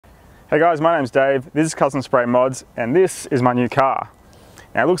Hey guys, my name's Dave, this is Custom Spray Mods, and this is my new car.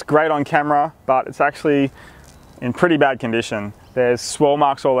 Now it looks great on camera, but it's actually in pretty bad condition. There's swirl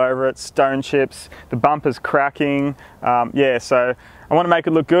marks all over it, stone chips, the bumper's cracking. So I want to make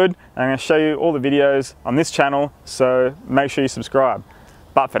it look good. I'm going to show you all the videos on this channel, so make sure you subscribe.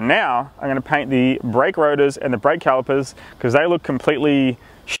 But for now, I'm going to paint the brake rotors and the brake calipers because they look completely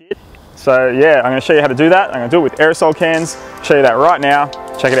shit. So yeah, I'm going to show you how to do that. I'm going to do it with aerosol cans. Show you that right now.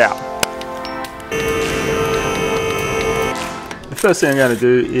 Check it out. The first thing I'm going to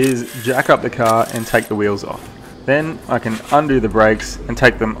do is jack up the car and take the wheels off. Then I can undo the brakes and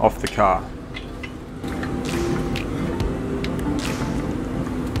take them off the car.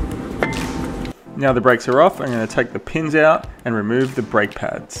 Now the brakes are off, I'm going to take the pins out and remove the brake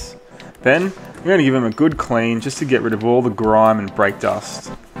pads. Then I'm going to give them a good clean just to get rid of all the grime and brake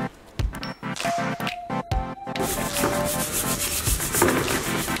dust.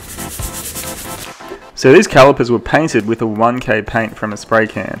 So these calipers were painted with a 1K paint from a spray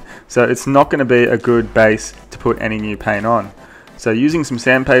can, so it's not going to be a good base to put any new paint on. So using some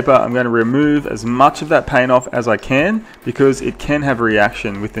sandpaper, I'm going to remove as much of that paint off as I can because it can have a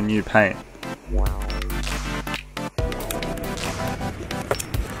reaction with the new paint.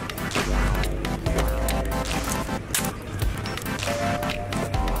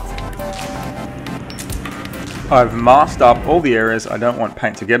 I've masked up all the areas I don't want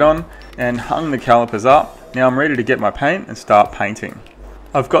paint to get on and hung the calipers up. Now I'm ready to get my paint and start painting.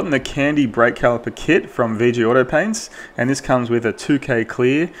 I've gotten the Candy brake caliper kit from VG Auto Paints, and this comes with a 2K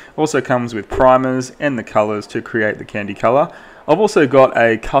clear, also comes with primers and the colours to create the candy colour. I've also got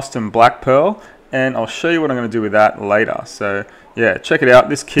a custom black pearl, and I'll show you what I'm going to do with that later. So yeah, check it out.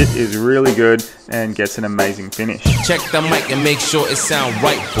 This kit is really good and gets an amazing finish. Check the mic and make sure it sound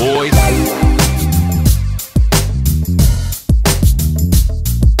right, boys.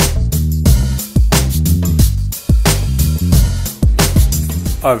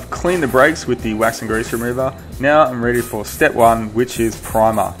 I've cleaned the brakes with the wax and grease remover. Now I'm ready for step one, which is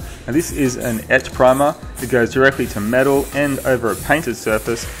primer. Now this is an etch primer. It goes directly to metal and over a painted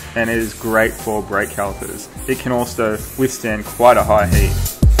surface, and it is great for brake calipers. It can also withstand quite a high heat.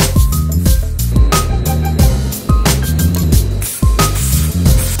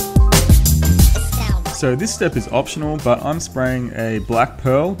 So this step is optional, but I'm spraying a black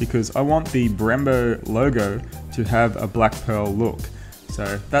pearl because I want the Brembo logo to have a black pearl look.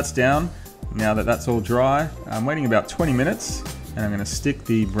 So that's down. Now that that's all dry, I'm waiting about 20 minutes and I'm going to stick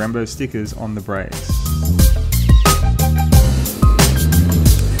the Brembo stickers on the brakes.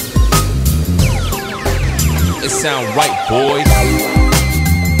 It sound right, boys.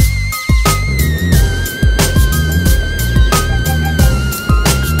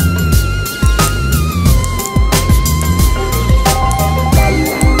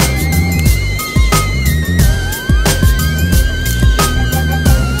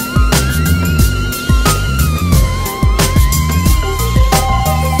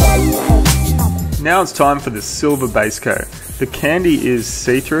 Now it's time for the silver base coat. The candy is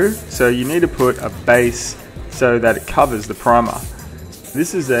see-through, so you need to put a base so that it covers the primer.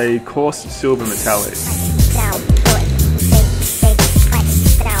 This is a coarse silver metallic.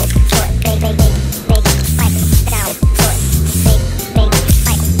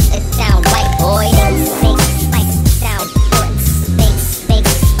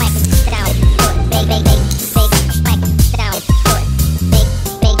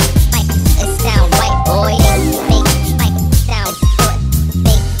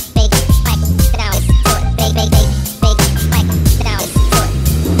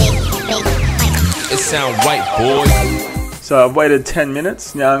 Sound right, boy. So I've waited 10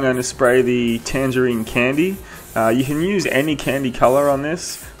 minutes. Now I'm going to spray the tangerine candy. You can use any candy color on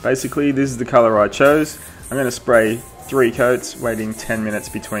this. Basically, this is the color I chose. I'm going to spray 3 coats, waiting 10 minutes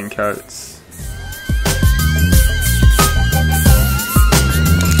between coats.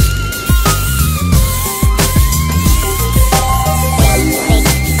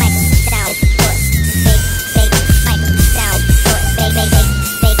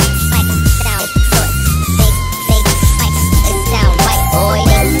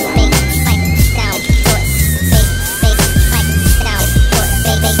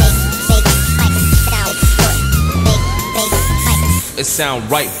 It sound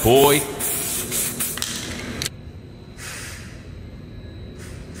right, boy.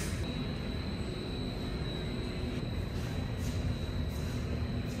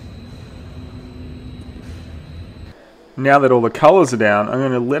 Now that all the colours are down, I'm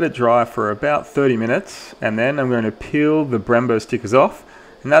going to let it dry for about 30 minutes, and then I'm going to peel the Brembo stickers off,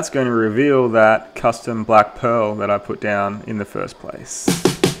 and that's going to reveal that custom black pearl that I put down in the first place.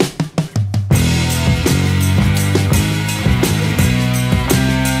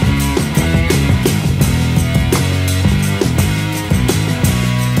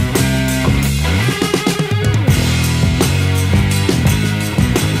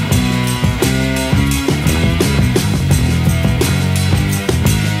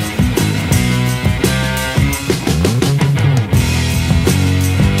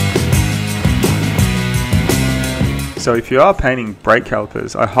 So if you are painting brake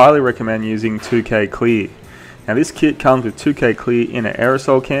calipers, I highly recommend using 2K Clear. Now this kit comes with 2K Clear in an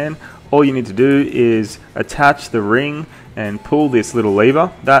aerosol can. All you need to do is attach the ring and pull this little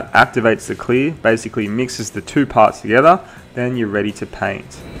lever. That activates the clear, basically mixes the two parts together, then you're ready to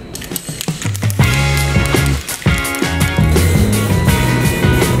paint.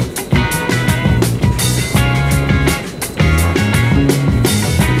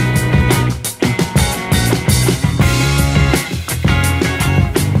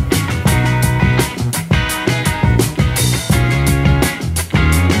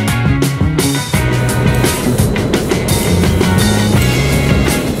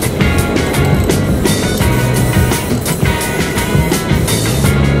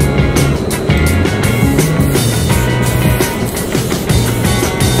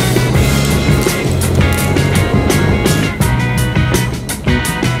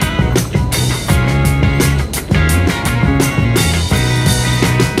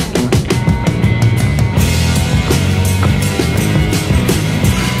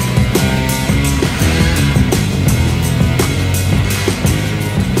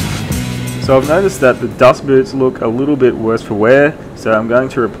 So I've noticed that the dust boots look a little bit worse for wear, so I'm going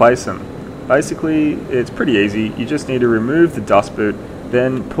to replace them. Basically, it's pretty easy. You just need to remove the dust boot,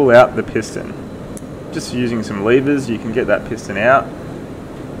 then pull out the piston. Just using some levers, you can get that piston out.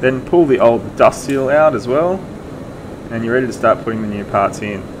 Then pull the old dust seal out as well, and you're ready to start putting the new parts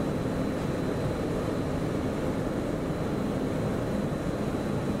in.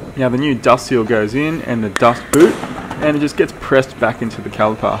 Now the new dust seal goes in and the dust boot, and it just gets pressed back into the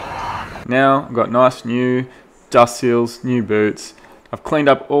caliper. Now I've got nice new dust seals, new boots. I've cleaned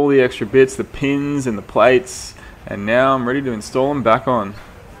up all the extra bits, the pins and the plates, and now I'm ready to install them back on.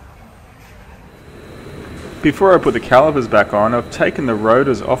 Before I put the calipers back on, I've taken the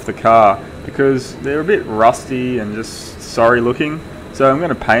rotors off the car because they're a bit rusty and just sorry looking, so I'm going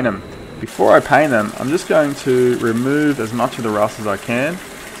to paint them. Before I paint them, I'm just going to remove as much of the rust as I can.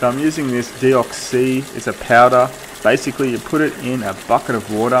 So I'm using this Deoxy, it's a powder. Basically you put it in a bucket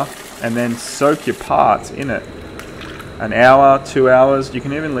of water and then soak your parts in it. An hour, 2 hours, you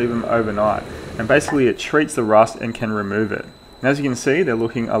can even leave them overnight. And basically it treats the rust and can remove it. And as you can see, they're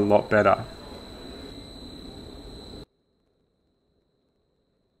looking a lot better.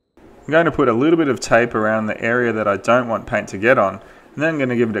 I'm going to put a little bit of tape around the area that I don't want paint to get on, and then I'm going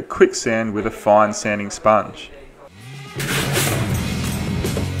to give it a quick sand with a fine sanding sponge.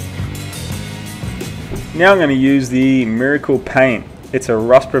 Now I'm going to use the Miracle paint. It's a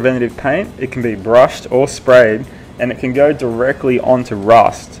rust preventative paint. It can be brushed or sprayed, and it can go directly onto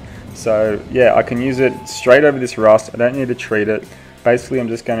rust. So yeah, I can use it straight over this rust. I don't need to treat it. Basically I'm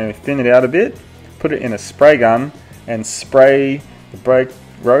just going to thin it out a bit, put it in a spray gun and spray the brake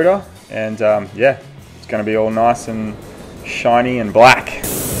rotor, and yeah, it's going to be all nice and shiny and black.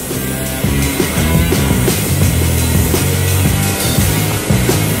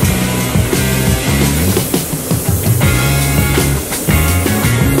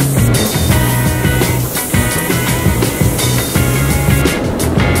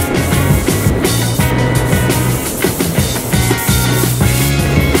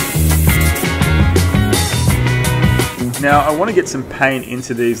 Now I want to get some paint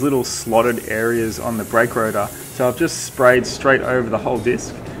into these little slotted areas on the brake rotor, so I've just sprayed straight over the whole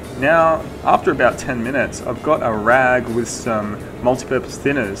disc. Now after about 10 minutes I've got a rag with some multi-purpose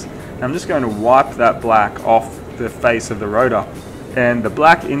thinners, and I'm just going to wipe that black off the face of the rotor, and the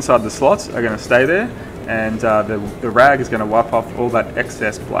black inside the slots are going to stay there, and the rag is going to wipe off all that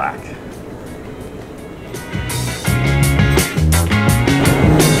excess black.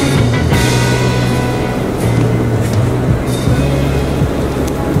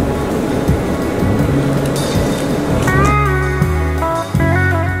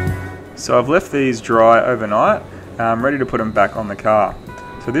 So I've left these dry overnight. I'm ready to put them back on the car.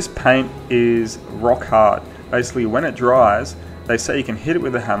 So this paint is rock hard. Basically when it dries, they say you can hit it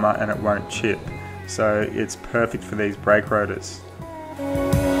with a hammer and it won't chip. So it's perfect for these brake rotors.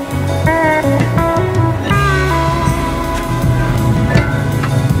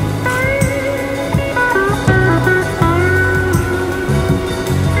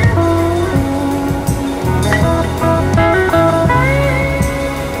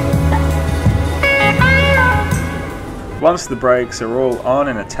 Once the brakes are all on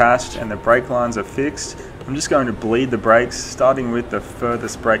and attached and the brake lines are fixed, I'm just going to bleed the brakes, starting with the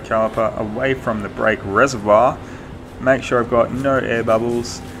furthest brake caliper away from the brake reservoir. Make sure I've got no air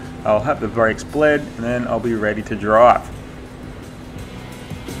bubbles. I'll have the brakes bled and then I'll be ready to drive.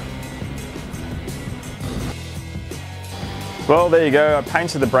 Well, there you go. I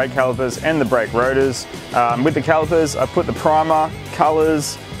painted the brake calipers and the brake rotors. With the calipers, I put the primer,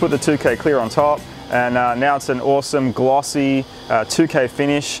 colours, put the 2K clear on top, and now it's an awesome glossy 2K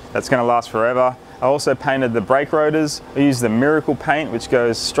finish that's going to last forever. I also painted the brake rotors. I used the Miracle paint, which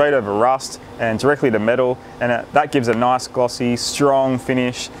goes straight over rust and directly to metal, and that gives a nice glossy, strong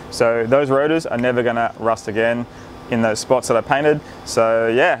finish. So those rotors are never going to rust again in those spots that I painted. So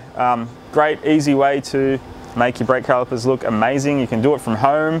yeah, great easy way to make your brake calipers look amazing. You can do it from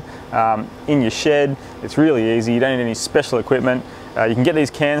home, in your shed. It's really easy. You don't need any special equipment. You can get these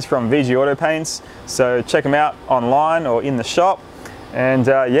cans from VG Auto Paints, so check them out online or in the shop, and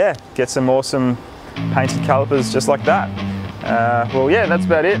yeah, get some awesome painted calipers just like that. Well, yeah, that's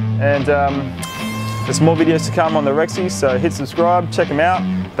about it, and there's more videos to come on the Rexy, so hit subscribe, check them out,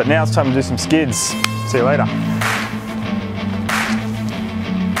 but now it's time to do some skids. See you later.